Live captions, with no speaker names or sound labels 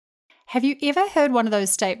Have you ever heard one of those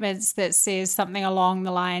statements that says something along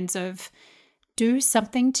the lines of, do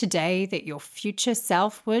something today that your future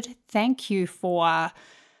self would thank you for?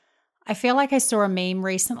 I feel like I saw a meme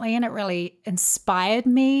recently and it really inspired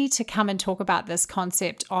me to come and talk about this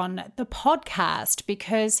concept on the podcast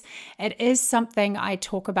because it is something I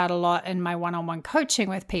talk about a lot in my one-on-one coaching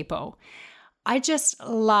with people. I just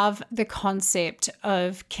love the concept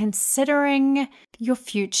of considering your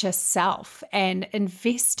future self and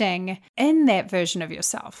investing in that version of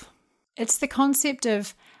yourself. It's the concept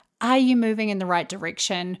of, are you moving in the right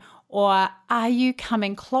direction, or are you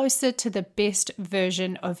coming closer to the best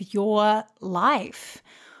version of your life?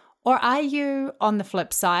 Or are you, on the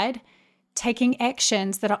flip side, taking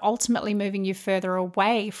actions that are ultimately moving you further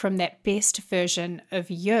away from that best version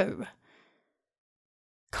of you?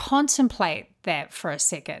 Contemplate that for a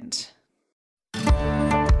second.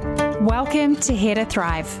 Welcome to Here to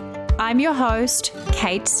Thrive. I'm your host,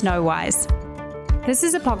 Kate Snowwise. This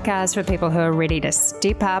is a podcast for people who are ready to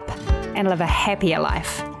step up and live a happier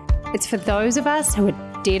life. It's for those of us who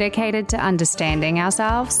are dedicated to understanding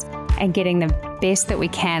ourselves and getting the best that we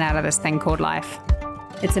can out of this thing called life.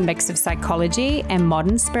 It's a mix of psychology and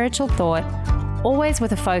modern spiritual thought, always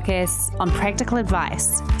with a focus on practical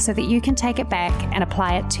advice so that you can take it back and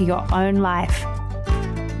apply it to your own life.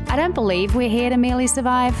 I don't believe we're here to merely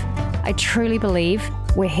survive. I truly believe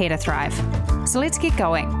we're here to thrive. So let's get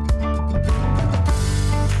going.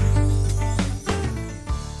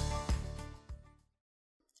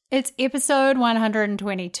 It's episode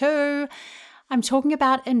 122. I'm talking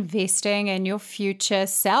about investing in your future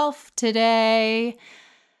self today.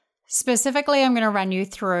 Specifically, I'm going to run you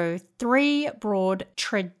through 3 broad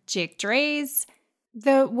trajectories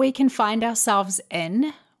that we can find ourselves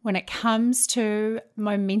in when it comes to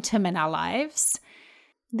momentum in our lives.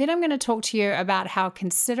 Then I'm going to talk to you about how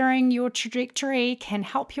considering your trajectory can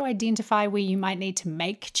help you identify where you might need to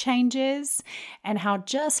make changes, and how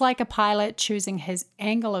just like a pilot choosing his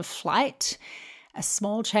angle of flight, a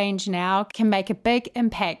small change now can make a big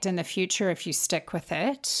impact in the future if you stick with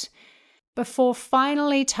it. Before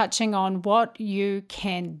finally touching on what you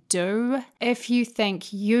can do if you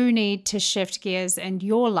think you need to shift gears in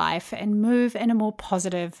your life and move in a more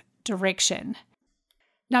positive direction.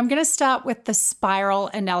 Now, I'm going to start with the spiral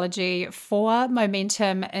analogy for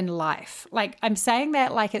momentum in life. I'm saying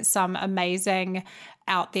that like it's some amazing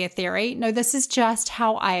out there theory. No, this is just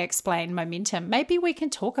how I explain momentum. Maybe we can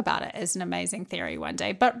talk about it as an amazing theory one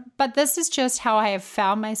day, but this is just how I have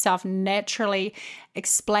found myself naturally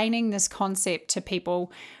explaining this concept to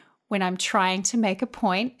people when I'm trying to make a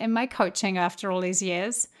point in my coaching after all these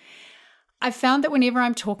years. I've found that whenever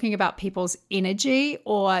I'm talking about people's energy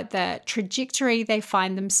or the trajectory they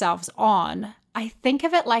find themselves on, I think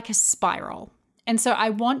of it like a spiral. And so I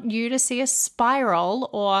want you to see a spiral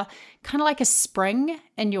or kind of like a spring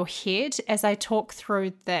in your head as I talk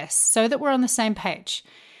through this so that we're on the same page.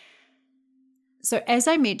 So as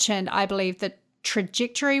I mentioned, I believe the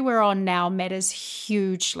trajectory we're on now matters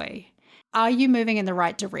hugely. Are you moving in the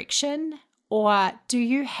right direction, or do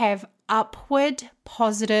you have upward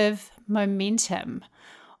positive momentum,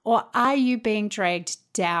 or are you being dragged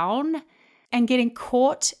down and getting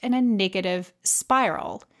caught in a negative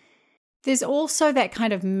spiral? There's also that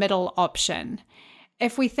kind of middle option.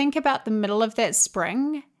 If we think about the middle of that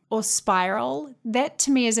spring or spiral, that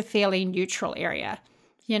to me is a fairly neutral area.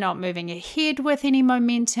 You're not moving ahead with any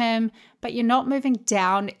momentum, but you're not moving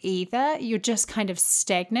down either. You're just kind of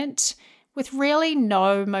stagnant with really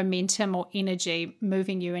no momentum or energy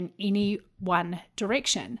moving you in any one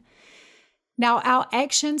direction. Now, our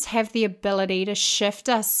actions have the ability to shift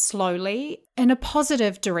us slowly in a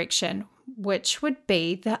positive direction, which would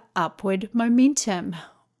be the upward momentum,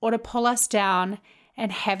 or to pull us down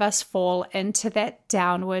and have us fall into that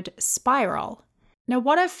downward spiral. Now,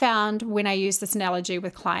 what I've found when I use this analogy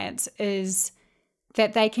with clients is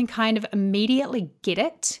that they can kind of immediately get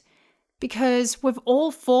it, because we've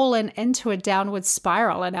all fallen into a downward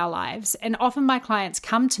spiral in our lives. And often my clients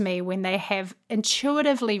come to me when they have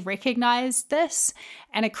intuitively recognized this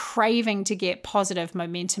and are craving to get positive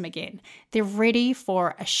momentum again. They're ready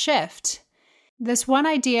for a shift. This one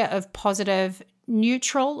idea of positive,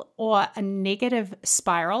 neutral, or a negative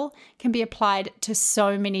spiral can be applied to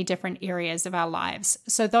so many different areas of our lives.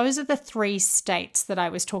 So those are the 3 states that I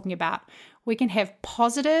was talking about. We can have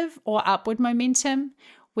positive or upward momentum.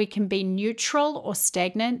 We can be neutral or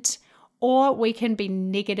stagnant, or we can be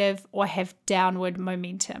negative or have downward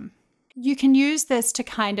momentum. You can use this to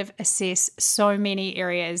kind of assess so many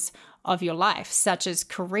areas of your life, such as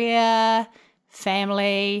career,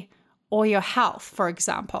 family, or your health, for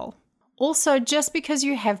example. Also, just because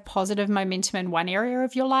you have positive momentum in one area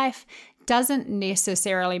of your life doesn't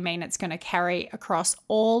necessarily mean it's going to carry across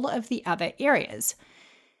all of the other areas.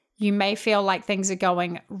 You may feel like things are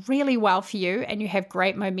going really well for you and you have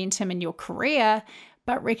great momentum in your career,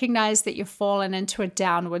 but recognize that you've fallen into a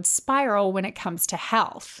downward spiral when it comes to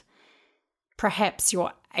health. Perhaps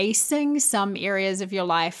you're acing some areas of your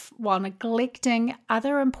life while neglecting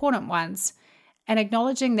other important ones. And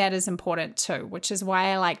acknowledging that is important too, which is why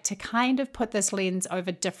I like to kind of put this lens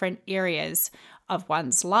over different areas of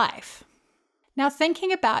one's life. Now,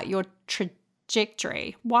 thinking about your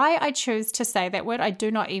trajectory, why I choose to say that word, I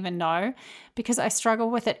do not even know, because I struggle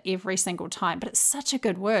with it every single time, but it's such a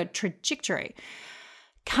good word, trajectory.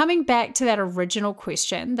 Coming back to that original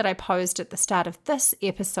question that I posed at the start of this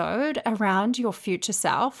episode around your future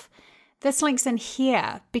self, this links in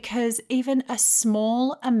here because even a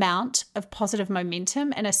small amount of positive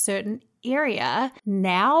momentum in a certain area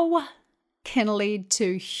now can lead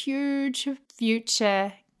to huge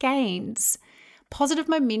future gains. Positive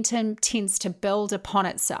momentum tends to build upon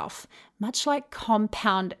itself, much like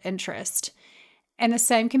compound interest. And the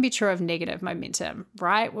same can be true of negative momentum,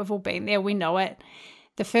 right? We've all been there, we know it.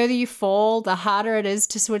 The further you fall, the harder it is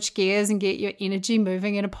to switch gears and get your energy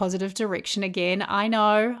moving in a positive direction again. I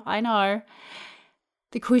know.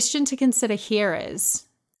 The question to consider here is,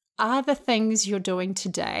 are the things you're doing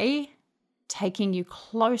today taking you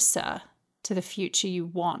closer to the future you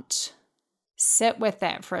want? Sit with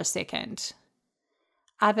that for a second.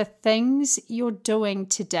 Are the things you're doing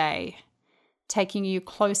today taking you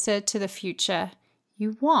closer to the future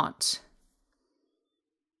you want?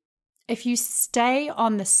 If you stay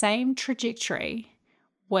on the same trajectory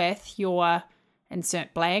with your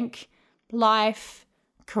insert blank, life,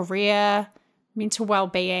 career, mental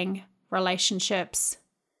well-being, relationships,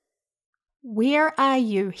 where are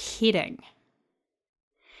you heading?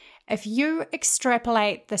 If you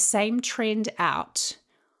extrapolate the same trend out,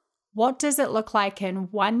 what does it look like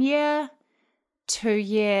in 1 year, 2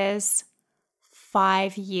 years,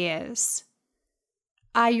 5 years?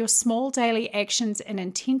 Are your small daily actions and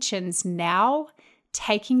intentions now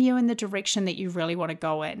taking you in the direction that you really want to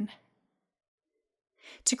go in?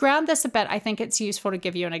 To ground this a bit, I think it's useful to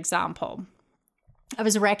give you an example. I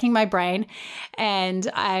was racking my brain and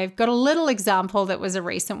I've got a little example that was a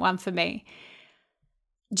recent one for me.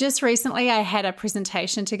 Just recently, I had a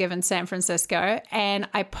presentation to give in San Francisco and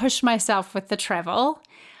I pushed myself with the travel.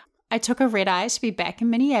 I took a red eye to be back in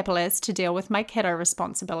Minneapolis to deal with my kiddo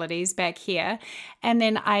responsibilities back here. And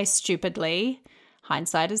then I stupidly,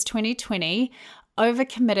 hindsight is 2020,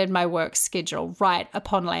 overcommitted my work schedule right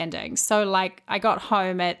upon landing. So I got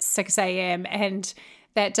home at 6 a.m. and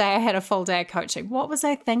that day I had a full day of coaching. What was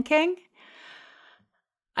I thinking?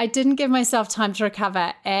 I didn't give myself time to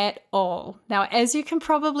recover at all. Now, as you can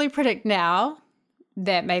probably predict now,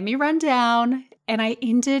 that made me run down and I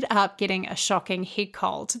ended up getting a shocking head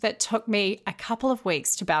cold that took me a couple of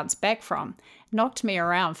weeks to bounce back from. Knocked me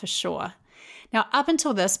around for sure. Now, up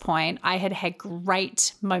until this point, I had had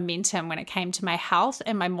great momentum when it came to my health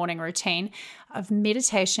and my morning routine of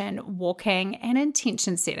meditation, walking, and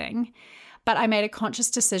intention setting. But I made a conscious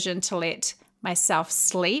decision to let myself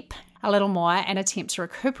sleep a little more and attempt to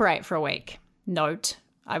recuperate for a week. Note,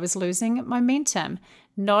 I was losing momentum.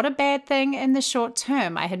 Not a bad thing in the short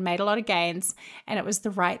term. I had made a lot of gains and it was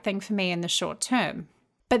the right thing for me in the short term.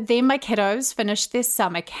 But then my kiddos finished their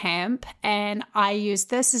summer camp and I used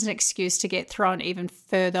this as an excuse to get thrown even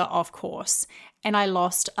further off course. And I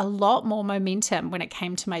lost a lot more momentum when it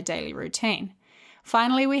came to my daily routine.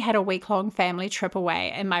 Finally, we had a week-long family trip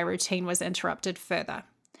away and my routine was interrupted further.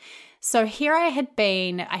 So here I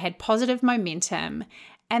had positive momentum.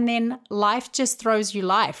 And then life just throws you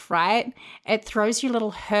life, right? It throws you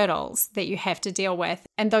little hurdles that you have to deal with.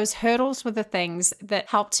 And those hurdles were the things that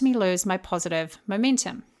helped me lose my positive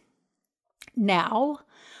momentum. Now,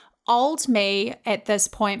 old me at this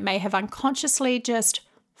point may have unconsciously just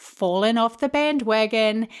fallen off the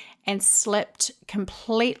bandwagon and slipped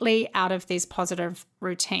completely out of these positive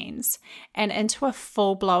routines and into a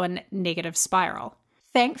full-blown negative spiral.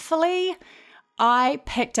 Thankfully, I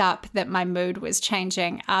picked up that my mood was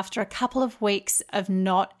changing after a couple of weeks of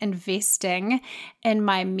not investing in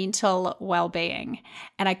my mental well-being.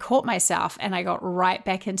 And I caught myself and I got right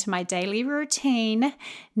back into my daily routine,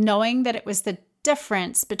 knowing that it was the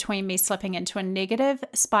difference between me slipping into a negative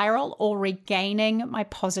spiral or regaining my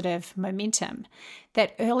positive momentum.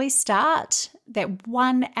 That early start, that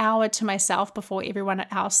 1 hour to myself before everyone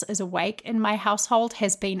else is awake in my household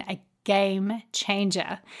has been a game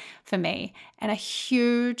changer for me and a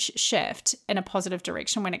huge shift in a positive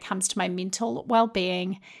direction when it comes to my mental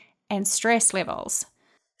well-being and stress levels.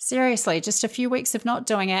 Seriously, just a few weeks of not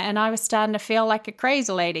doing it and I was starting to feel like a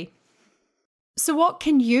crazy lady. So what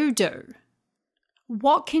can you do?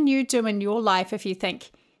 What can you do in your life if you think,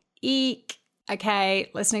 eek, okay,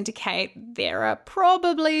 listening to Kate, there are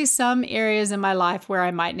probably some areas in my life where I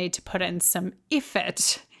might need to put in some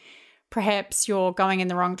effort. Perhaps you're going in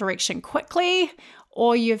the wrong direction quickly,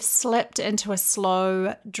 or you've slipped into a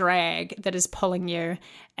slow drag that is pulling you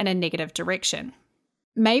in a negative direction.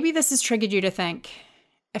 Maybe this has triggered you to think,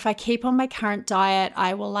 if I keep on my current diet,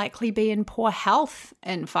 I will likely be in poor health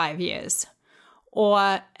in 5 years.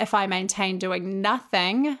 Or if I maintain doing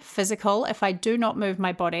nothing physical, if I do not move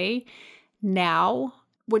my body now,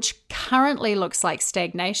 which currently looks like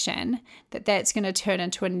stagnation, that's going to turn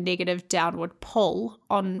into a negative downward pull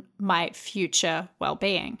on my future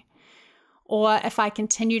well-being. Or if I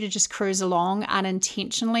continue to just cruise along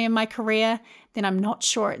unintentionally in my career, then I'm not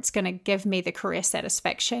sure it's going to give me the career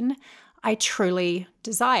satisfaction I truly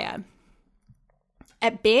desire.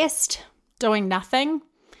 At best, doing nothing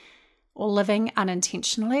or living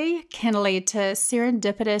unintentionally can lead to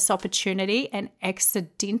serendipitous opportunity and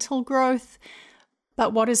accidental growth.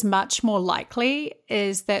 But what is much more likely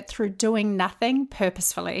is that through doing nothing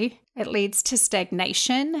purposefully, it leads to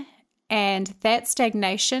stagnation, and that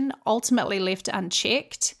stagnation, ultimately left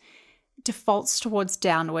unchecked, defaults towards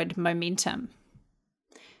downward momentum.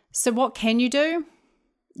 So what can you do?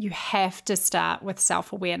 You have to start with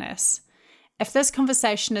self-awareness. If this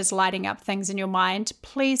conversation is lighting up things in your mind,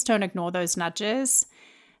 please don't ignore those nudges.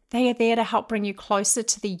 They are there to help bring you closer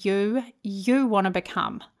to the you want to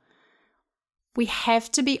become. We have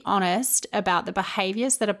to be honest about the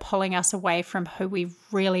behaviors that are pulling us away from who we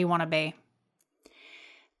really want to be.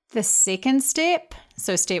 The second step,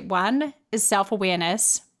 so step 1, is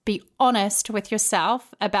self-awareness. Be honest with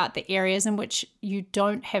yourself about the areas in which you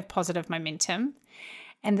don't have positive momentum.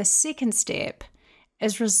 And the second step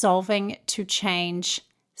is resolving to change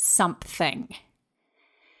something.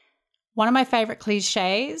 One of my favorite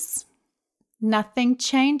cliches, nothing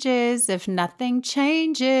changes if nothing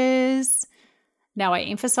changes. Now, I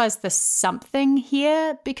emphasize the something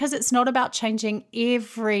here because it's not about changing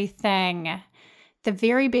everything. The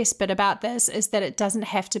very best bit about this is that it doesn't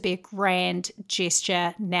have to be a grand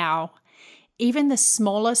gesture now. Even the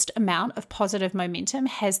smallest amount of positive momentum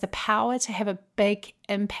has the power to have a big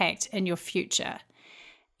impact in your future.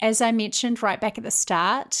 As I mentioned right back at the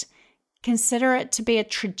start, consider it to be a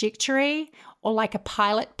trajectory or like a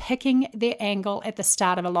pilot picking their angle at the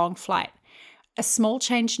start of a long flight. A small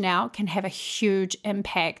change now can have a huge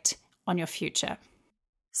impact on your future.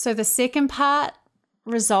 So the second part,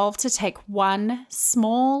 resolve to take one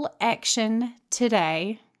small action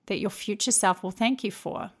today that your future self will thank you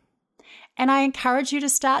for. And I encourage you to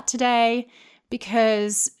start today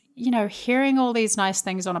because, hearing all these nice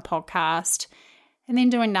things on a podcast and then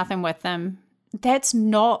doing nothing with them, that's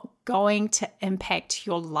not going to impact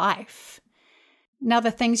your life. Now, the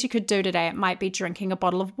things you could do today, it might be drinking a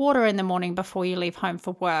bottle of water in the morning before you leave home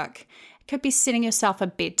for work. It could be setting yourself a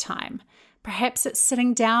bedtime. Perhaps it's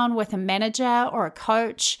sitting down with a manager or a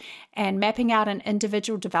coach and mapping out an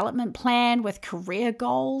individual development plan with career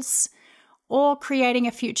goals, or creating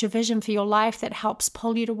a future vision for your life that helps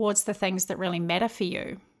pull you towards the things that really matter for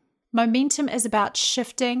you. Momentum is about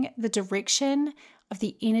shifting the direction of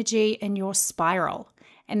the energy in your spiral.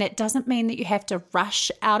 And that doesn't mean that you have to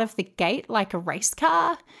rush out of the gate like a race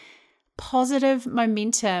car. Positive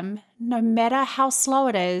momentum, no matter how slow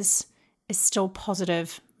it is still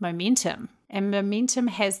positive momentum. And momentum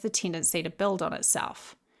has the tendency to build on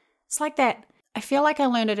itself. It's like that. I feel like I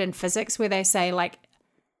learned it in physics where they say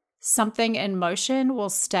something in motion will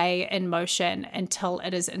stay in motion until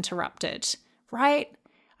it is interrupted, right?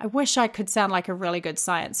 I wish I could sound like a really good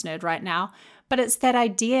science nerd right now, but it's that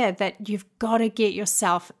idea that you've got to get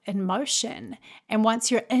yourself in motion. And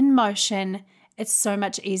once you're in motion, it's so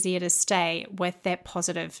much easier to stay with that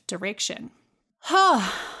positive direction.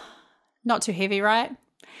 Not too heavy, right?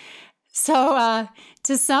 So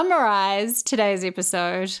to summarize today's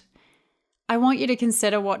episode, I want you to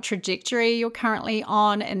consider what trajectory you're currently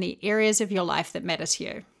on in the areas of your life that matter to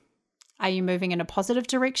you. Are you moving in a positive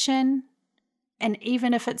direction? And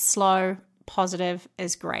even if it's slow, positive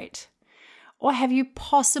is great. Or have you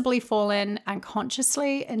possibly fallen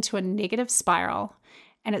unconsciously into a negative spiral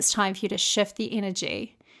and it's time for you to shift the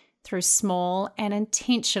energy through small and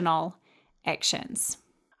intentional actions?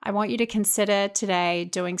 I want you to consider today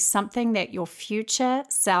doing something that your future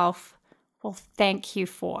self will thank you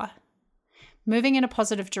for. Moving in a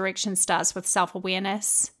positive direction starts with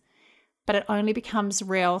self-awareness, but it only becomes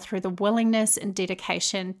real through the willingness and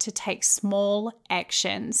dedication to take small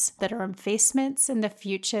actions that are investments in the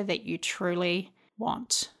future that you truly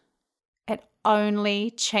want. It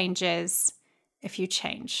only changes if you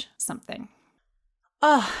change something.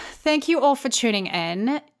 Oh, thank you all for tuning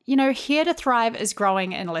in. Here to Thrive is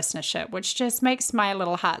growing in listenership, which just makes my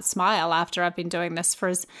little heart smile after I've been doing this for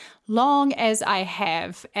as long as I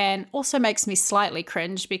have, and also makes me slightly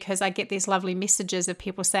cringe because I get these lovely messages of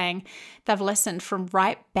people saying they've listened from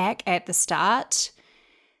right back at the start.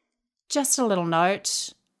 Just a little note.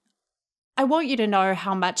 I want you to know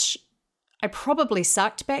how much I probably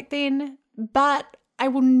sucked back then, but I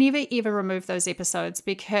will never ever remove those episodes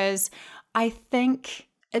because I think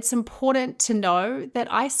it's important to know that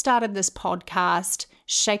I started this podcast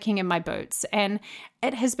shaking in my boots, and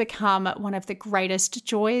it has become one of the greatest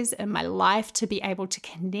joys in my life to be able to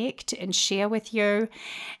connect and share with you,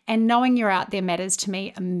 and knowing you're out there matters to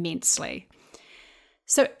me immensely.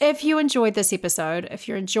 So if you enjoyed this episode, if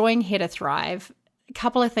you're enjoying Here to Thrive, a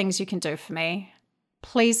couple of things you can do for me.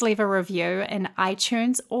 Please leave a review in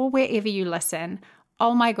iTunes or wherever you listen.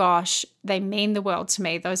 Oh my gosh, they mean the world to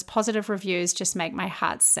me. Those positive reviews just make my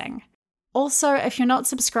heart sing. Also, if you're not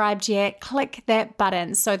subscribed yet, click that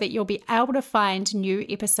button so that you'll be able to find new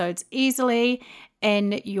episodes easily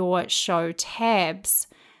in your show tabs.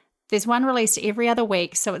 There's one released every other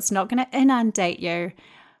week, so it's not going to inundate you,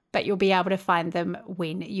 but you'll be able to find them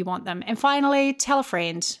when you want them. And finally, tell a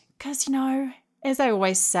friend, because, as I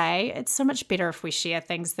always say, it's so much better if we share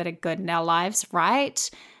things that are good in our lives, right?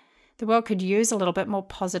 The world could use a little bit more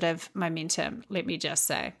positive momentum, let me just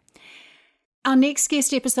say. Our next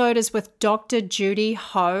guest episode is with Dr. Judy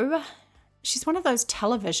Ho. She's one of those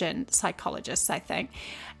television psychologists, I think.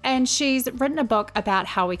 And she's written a book about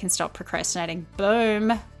how we can stop procrastinating.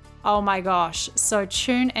 Boom. Oh my gosh. So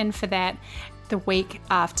tune in for that the week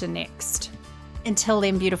after next. Until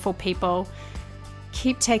then, beautiful people,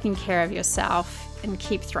 keep taking care of yourself and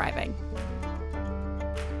keep thriving.